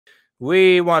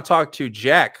We want to talk to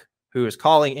Jack, who is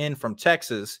calling in from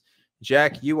Texas.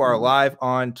 Jack, you are live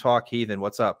on Talk Heathen.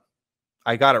 What's up?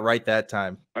 I got it right that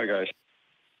time. Hi, guys.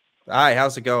 Hi,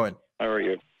 how's it going? How are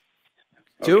you?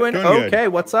 Doing okay.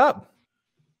 What's up?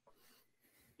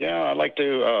 Yeah, I'd like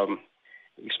to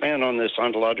expand on this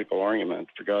ontological argument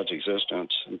for God's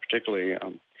existence, and particularly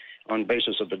on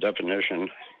basis of the definition.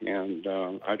 And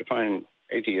I define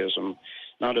atheism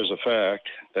not as a fact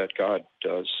that God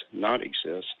does not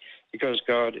exist, because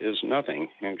God is nothing,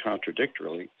 and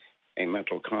contradictorily a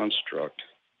mental construct.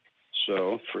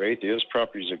 So for atheists,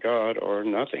 properties of God are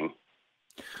nothing.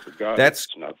 For God, that's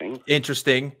nothing.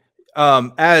 Interesting.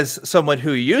 As someone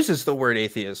who uses the word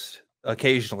atheist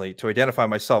occasionally to identify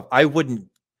myself, I wouldn't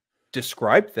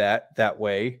describe that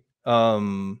way.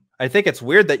 I think it's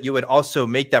weird that you would also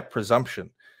make that presumption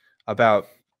about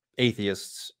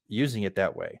atheists using it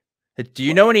that way. Do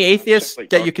you know any atheists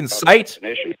that you can cite?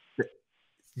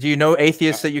 Do you know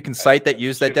atheists that you can cite that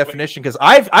use that definition? Because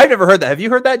I've never heard that. Have you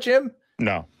heard that, Jim?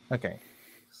 No. Okay.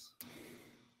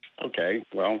 Okay.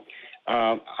 Well,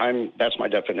 that's my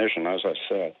definition, as I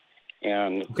said,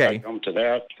 and I come to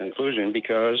that conclusion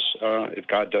because if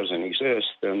God doesn't exist,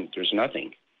 then there's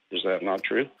nothing. Is that not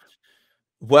true?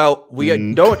 Well,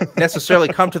 we don't necessarily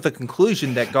come to the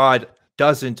conclusion that God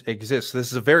doesn't exist. This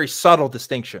is a very subtle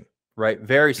distinction, right?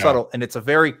 Very subtle, and it's a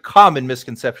very common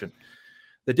misconception.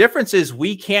 The difference is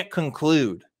we can't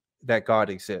conclude that God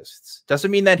exists.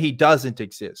 Doesn't mean that he doesn't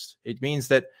exist. It means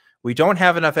that we don't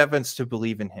have enough evidence to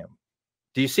believe in him.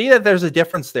 Do you see that there's a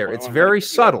difference there? It's very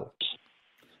subtle.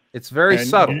 It's very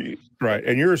subtle. Right.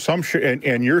 And your assumption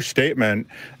and your statement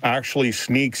actually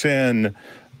sneaks in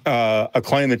a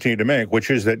claim that you need to make, which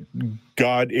is that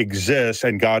God exists,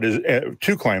 and God is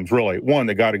two claims, really. One,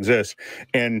 that God exists,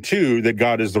 and two, that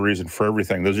God is the reason for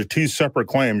everything. Those are two separate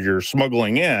claims you're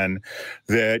smuggling in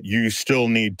that you still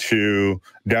need to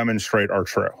demonstrate are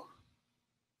true.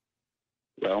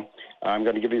 Well, I'm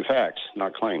going to give you facts,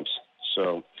 not claims.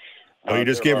 So, well, you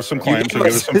just gave us some claims, so give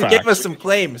us some facts. Give us some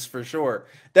claims for sure.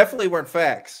 Definitely weren't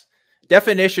facts.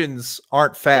 Definitions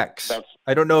aren't facts.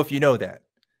 I don't know if you know that.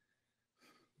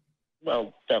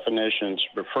 Well, definitions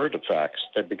refer to facts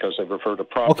because they refer to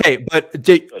problems. Okay, but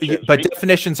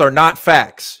definitions are not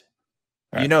facts.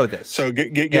 You know this. So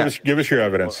give us your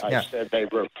evidence. Well, I said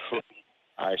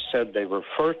they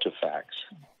refer to facts.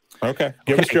 Okay,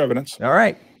 give us your evidence. All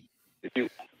right.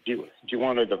 If you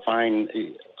want to define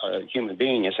a human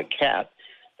being as a cat,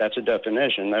 that's a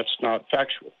definition. That's not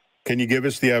factual. Can you give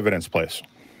us the evidence, please?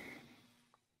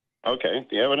 Okay,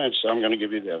 the evidence. I'm going to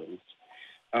give you the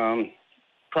evidence.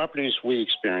 Properties we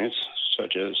experience,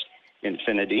 such as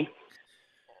infinity,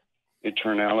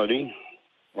 eternality,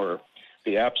 or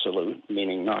the absolute,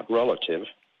 meaning not relative,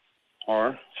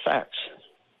 are facts.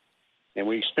 And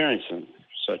we experience them,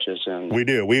 such as in... We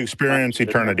do. We experience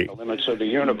eternity. The limits of the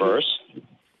universe.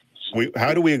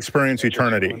 How do we experience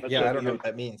eternity? Yeah, I don't know what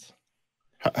that means.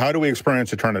 How do we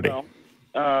experience eternity?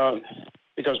 Well,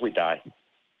 because we die.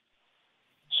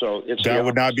 So it's that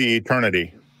would not be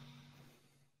eternity.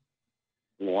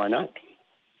 Why not?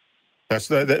 That's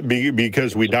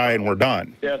because we die and we're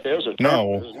done. Yeah, there's a term,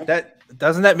 no.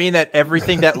 Doesn't that mean that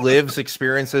everything that lives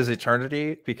experiences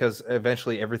eternity, because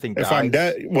eventually everything dies? If I'm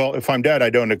dead, well, if I'm dead,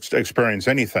 I don't experience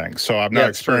anything, so I'm not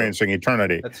experiencing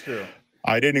eternity. That's true.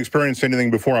 I didn't experience anything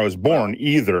before I was born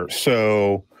either.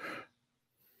 So,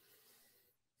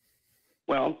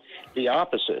 well, the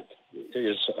opposite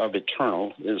of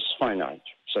eternal is finite.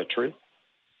 Is that true?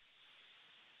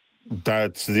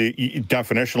 That's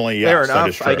definitionally, yes. Fair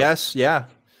enough, I guess. Yeah.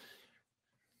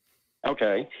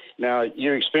 Okay. Now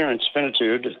you experience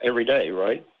finitude every day,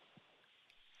 right?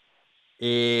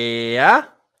 Yeah.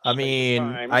 I mean,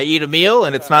 I eat a meal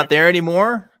and it's not there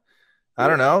anymore. I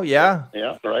don't know. Yeah.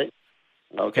 Yeah. Right.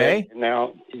 Okay.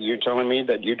 Now you're telling me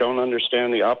that you don't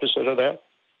understand the opposite of that?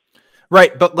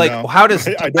 Right, but like, how does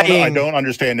I don't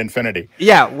understand infinity?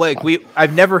 Yeah, like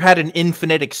I've never had an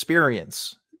infinite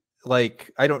experience. Like,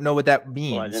 I don't know what that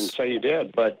means. Well, I didn't say you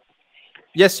did, but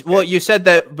yes. Well, you said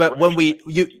that, but when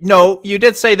you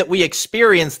did say that we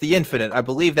experienced the infinite. I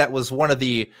believe that was one of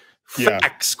the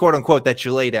facts, quote unquote, that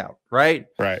you laid out, right?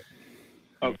 Right.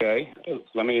 Okay.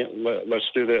 Let's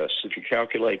do this. If you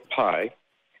calculate pi,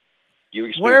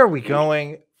 where are we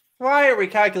going? Why are we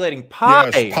calculating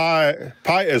pi? Yes,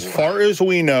 pi, as far as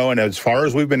we know and as far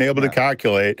as we've been able to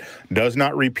calculate, does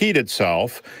not repeat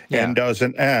itself and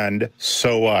doesn't end.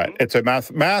 So what? It's a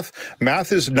math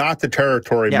is not the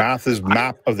territory. Math is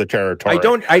map of the territory.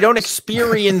 I don't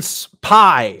experience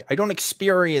pi. I don't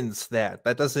experience that.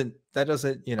 That doesn't,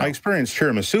 you know. I experienced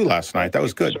tiramisu last night. That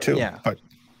was good too. Yeah. But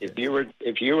if you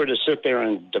were to sit there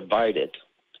and divide it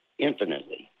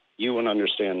infinitely. You wouldn't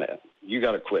understand that. You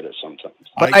got to quit it sometimes.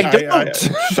 But I don't.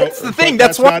 So, that's the thing.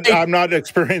 That's why I'm not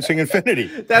experiencing infinity.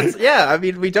 That's yeah. I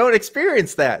mean, we don't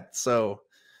experience that. So.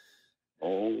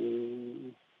 Oh,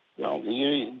 well,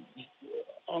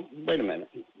 wait a minute.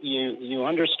 You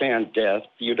understand death.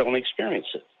 You don't experience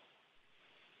it.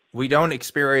 We don't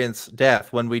experience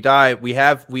death. When we die, we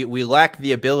lack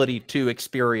the ability to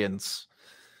experience.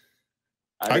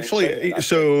 Actually,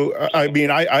 so I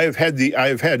mean, I've had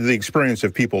the experience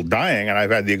of people dying, and I've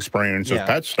had the experience of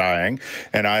pets dying,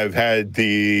 and I've had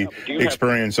the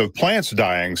experience of plants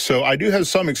dying. So I do have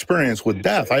some experience with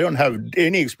death. I don't have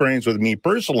any experience with me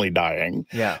personally dying.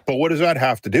 Yeah. But what does that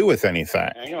have to do with anything?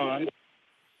 Hang on.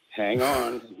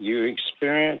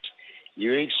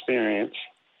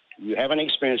 You haven't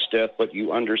experienced death, but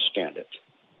you understand it.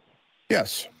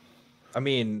 Yes. I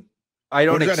mean, I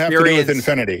don't what does experience that have to do with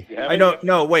infinity. I don't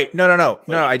no wait no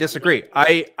I disagree.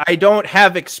 I don't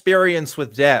have experience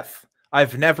with death.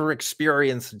 I've never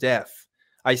experienced death.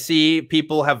 I see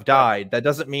people have died. That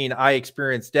doesn't mean I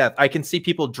experience death. I can see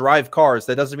people drive cars.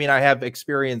 That doesn't mean I have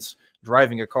experience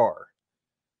driving a car.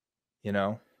 You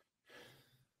know?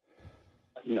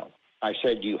 No. I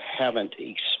said you haven't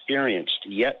experienced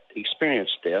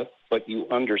death, but you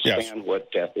understand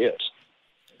what death is.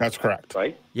 That's correct.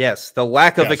 Right? Yes, the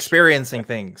lack of experiencing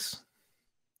things.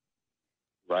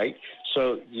 Right?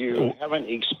 So you haven't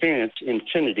experienced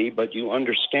infinity, but you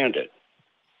understand it.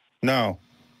 No.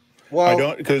 Well, I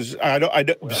don't, because I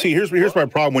don't. See, here's my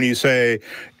problem when you say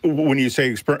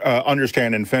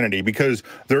understand infinity, because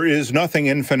there is nothing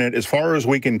infinite as far as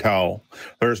we can tell.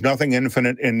 There's nothing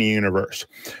infinite in the universe.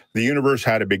 The universe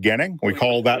had a beginning. We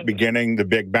call that beginning the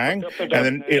Big Bang, and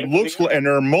then it looks, and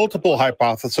there are multiple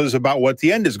hypotheses about what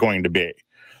the end is going to be.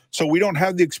 So we don't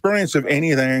have the experience of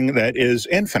anything that is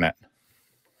infinite.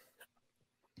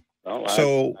 Well,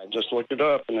 so I just looked it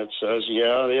up, and it says,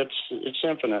 yeah, it's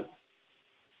infinite.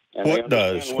 And what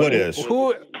does? What is?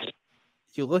 Who?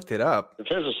 You looked it up. The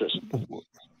physicist.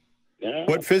 Yeah.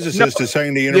 What physicist is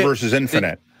saying the universe is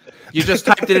infinite? You just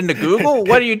typed it into Google?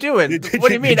 What are you doing? What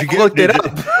do you mean? I looked it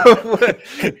up.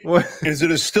 what? Is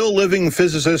it a still living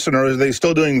physicist, or are they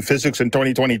still doing physics in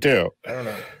 2022? I don't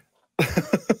know.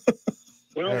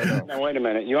 Well, now wait a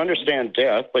minute. You understand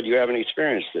death, but you haven't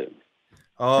experienced it.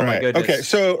 Oh my goodness. Okay,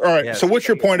 so all right. Yes. So what's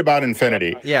your point about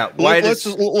infinity? Yeah. Let's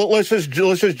just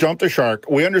jump the shark.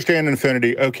 We understand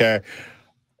infinity. Okay.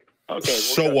 Okay.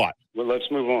 So what? Well,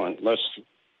 let's move on.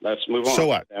 Let's move on. So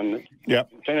what? And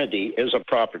infinity is a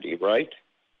property, right?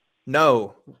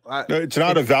 No. It's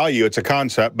not a value. It's a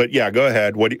concept. But yeah, go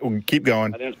ahead. Keep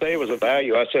going. I didn't say it was a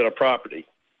value. I said a property.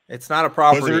 It's not a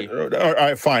property. All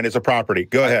right, fine. It's a property.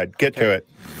 Go ahead. Get to it.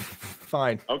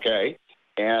 Fine. Okay.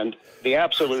 And the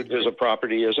absolute is a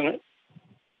property, isn't it?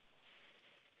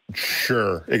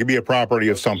 Sure. It could be a property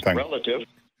of something. Relative.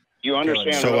 You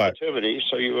understand relativity,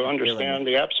 so you understand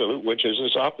the absolute, which is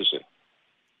its opposite.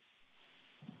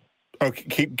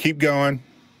 Okay, keep going.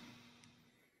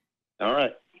 All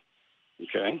right.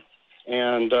 Okay.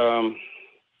 And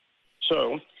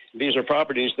so these are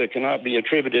properties that cannot be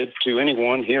attributed to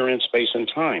anyone here in space and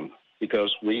time,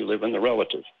 because we live in the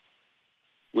relative.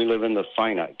 We live in the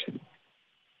finite.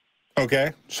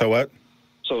 Okay, so what?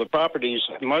 So the properties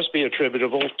must be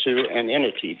attributable to an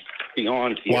entity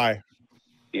beyond here. Why?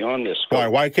 Beyond this scope. Why?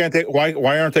 Why can't they?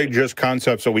 Why aren't they just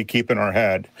concepts that we keep in our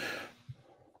head?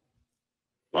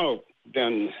 Well,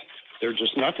 then they're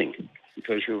just nothing,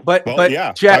 because you're. But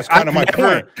yeah, Jack, that's kind of my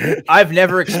point. I've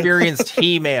never experienced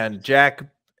He-Man, Jack,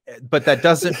 but that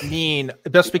doesn't mean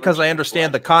just because I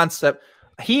understand the concept.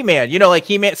 He-Man, you know, like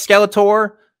He-Man,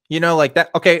 Skeletor. You know, like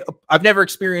that. Okay, I've never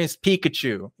experienced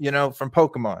Pikachu, you know, from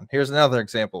Pokemon. Here's another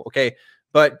example. Okay,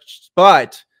 but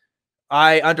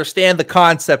I understand the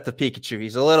concept of Pikachu.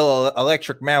 He's a little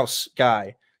electric mouse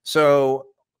guy. So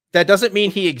that doesn't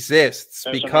mean he exists,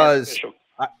 because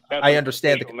I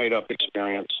understand the made-up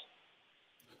experience.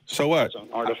 So what? It's an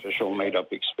artificial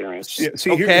made-up experience.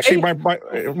 Yeah, see, my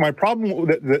problem. One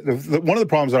of the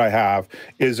problems that I have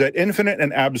is that infinite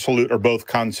and absolute are both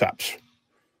concepts.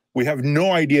 We have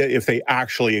no idea if they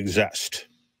actually exist.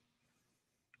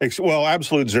 Well,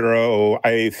 absolute zero,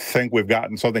 I think we've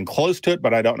gotten something close to it,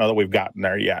 but I don't know that we've gotten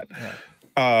there yet.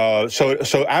 Yeah.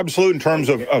 So absolute in terms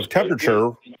of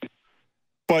temperature,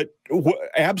 but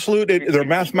absolute, they're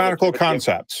mathematical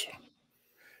concepts.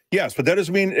 Yes, but that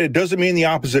doesn't mean, it doesn't mean the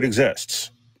opposite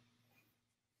exists.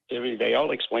 They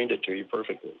all explained it to you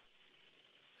perfectly.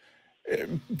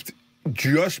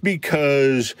 Just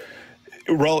because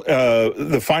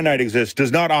the finite exists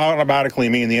does not automatically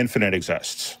mean the infinite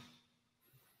exists.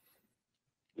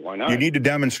 Why not? You need to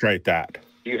demonstrate that.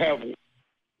 You have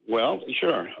Well,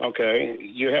 sure. Okay.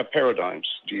 You have paradigms,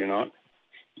 do you not?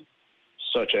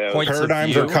 Such as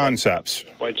paradigms or concepts.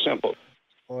 Quite simple.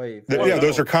 Yeah,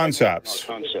 those are concepts.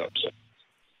 Concepts.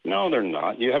 No, they're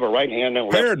not. You have a right hand and a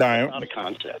left paradigm. Hand, not a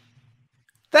concept.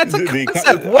 That's a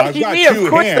concept. What do you mean? Of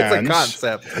course, that's a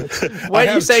concept. Why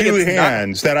are you saying two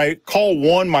hands that I call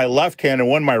one my left hand and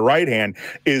one my right hand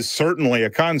is certainly a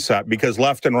concept, because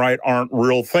left and right aren't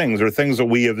real things. They're things that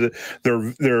we have.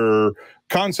 They're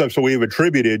concepts that we have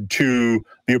attributed to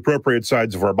the appropriate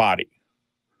sides of our body.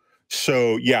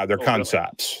 So yeah, they're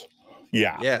concepts. Really?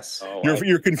 Yeah. Yes.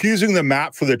 You're confusing the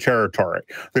map for the territory.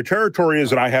 The territory is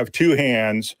that I have two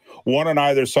hands, one on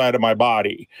either side of my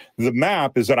body. The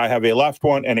map is that I have a left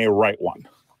one and a right one.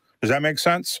 Does that make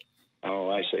sense? Oh,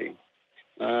 I see.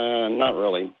 Not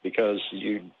really, because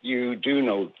you do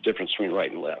know the difference between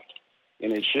right and left,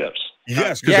 and it shifts.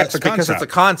 Yes, that's a concept. Because it's a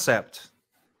concept.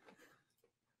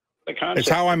 It's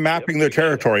how I'm mapping the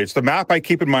territory. It's the map I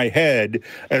keep in my head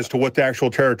as to what the actual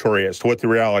territory is, to what the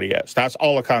reality is. That's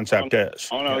all a concept is.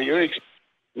 Oh no,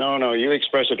 you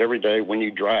express it every day when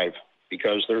you drive,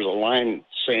 because there's a line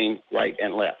saying right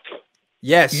and left.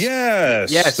 Yes.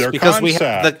 Yes. Because we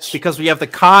have the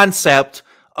concept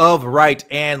of right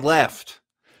and left.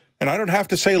 And I don't have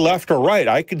to say left or right.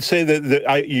 I could say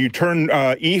that you turn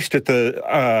east at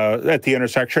the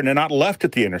intersection and not left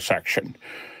at the intersection.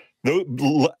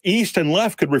 The east and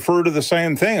left could refer to the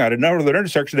same thing. At another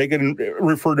intersection, they can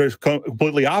refer to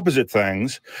completely opposite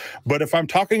things. But if I'm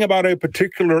talking about a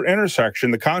particular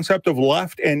intersection, the concept of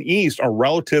left and east are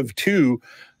relative to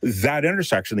that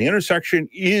intersection. The intersection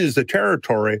is the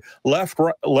territory. Left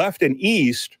and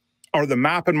east are the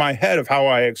map in my head of how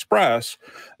I express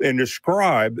and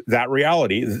describe that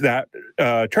reality, that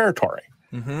territory.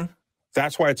 Mm-hmm.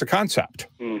 That's why it's a concept.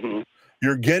 Mm-hmm.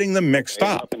 You're getting them mixed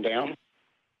up. Up and down.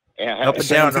 Up and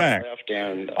down. Left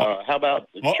and how about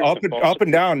up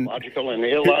and down? Logical and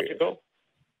illogical?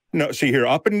 No, see here,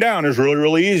 up and down is really,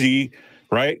 really easy,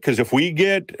 right? Because if we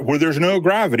get where there's no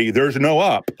gravity, there's no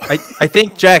up. I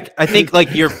think, Jack, like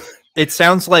it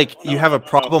sounds like you have a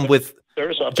problem with.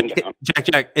 There's up and down.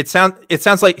 Jack, it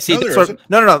sounds like, see,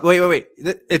 no, wait.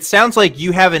 It sounds like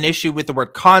you have an issue with the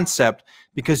word concept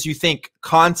because you think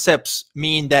concepts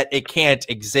mean that it can't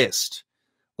exist.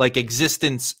 Like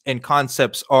existence and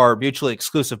concepts are mutually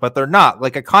exclusive, but they're not.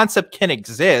 Like a concept can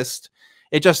exist.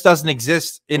 It just doesn't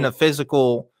exist in a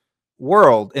physical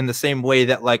world in the same way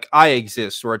that like I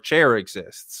exist or a chair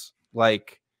exists.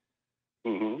 Like,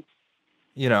 you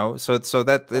know, so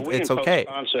that it's okay.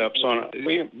 Concepts on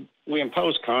we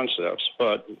impose concepts,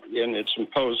 but and it's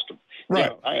imposed.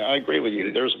 Right. Yeah, I agree with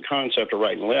you. There's a concept of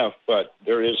right and left, but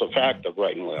there is a fact of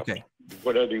right and left. Okay.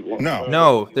 Whatever you want.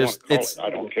 I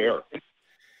don't care.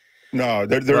 No,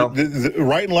 the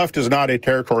right and left is not a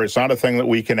territory. It's not a thing that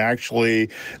we can that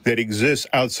exists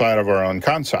outside of our own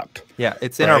concept. Yeah,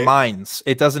 it's in our minds.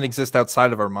 It doesn't exist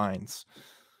outside of our minds.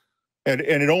 And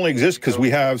it only exists because we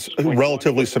have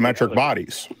relatively symmetric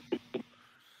bodies.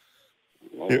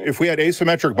 If we had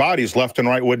asymmetric bodies, left and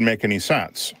right wouldn't make any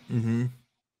sense. Mm-hmm.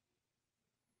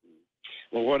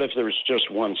 Well, what if there's just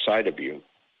one side of you?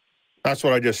 That's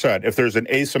what I just said. If there's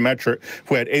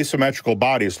if we had asymmetrical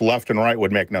bodies, left and right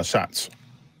would make no sense.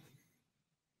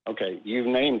 Okay, you've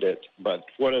named it, but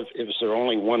what if is there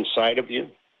only one side of you?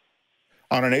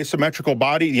 On an asymmetrical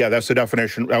body, yeah, that's the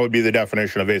definition. That would be the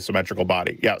definition of asymmetrical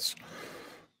body. Yes.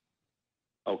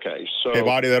 Okay, so a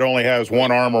body that only has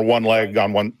one arm or one leg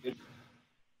on one.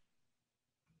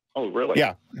 Oh, really?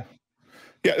 Yeah.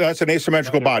 Yeah, that's an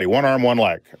asymmetrical body. One arm, one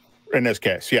leg. In this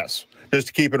case, yes. Just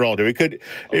to keep it relative.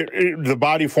 The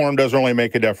body form doesn't really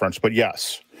make a difference, but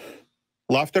yes.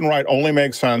 Left and right only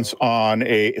makes sense on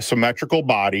a symmetrical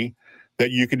body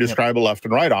that you can describe a left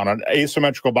and right on. An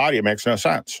asymmetrical body, it makes no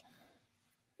sense.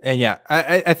 And yeah,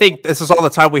 I think this is all the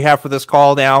time we have for this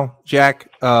call now, Jack.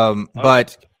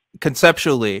 But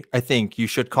conceptually, I think you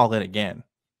should call in again,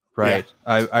 right?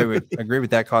 Yeah. I would agree with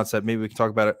that concept. Maybe we can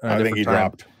talk about it another time. I think he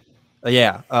dropped.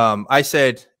 Yeah. I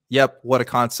said, yep, what a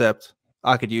concept.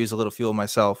 I could use a little fuel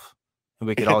myself, and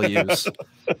we could all use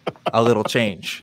a little change.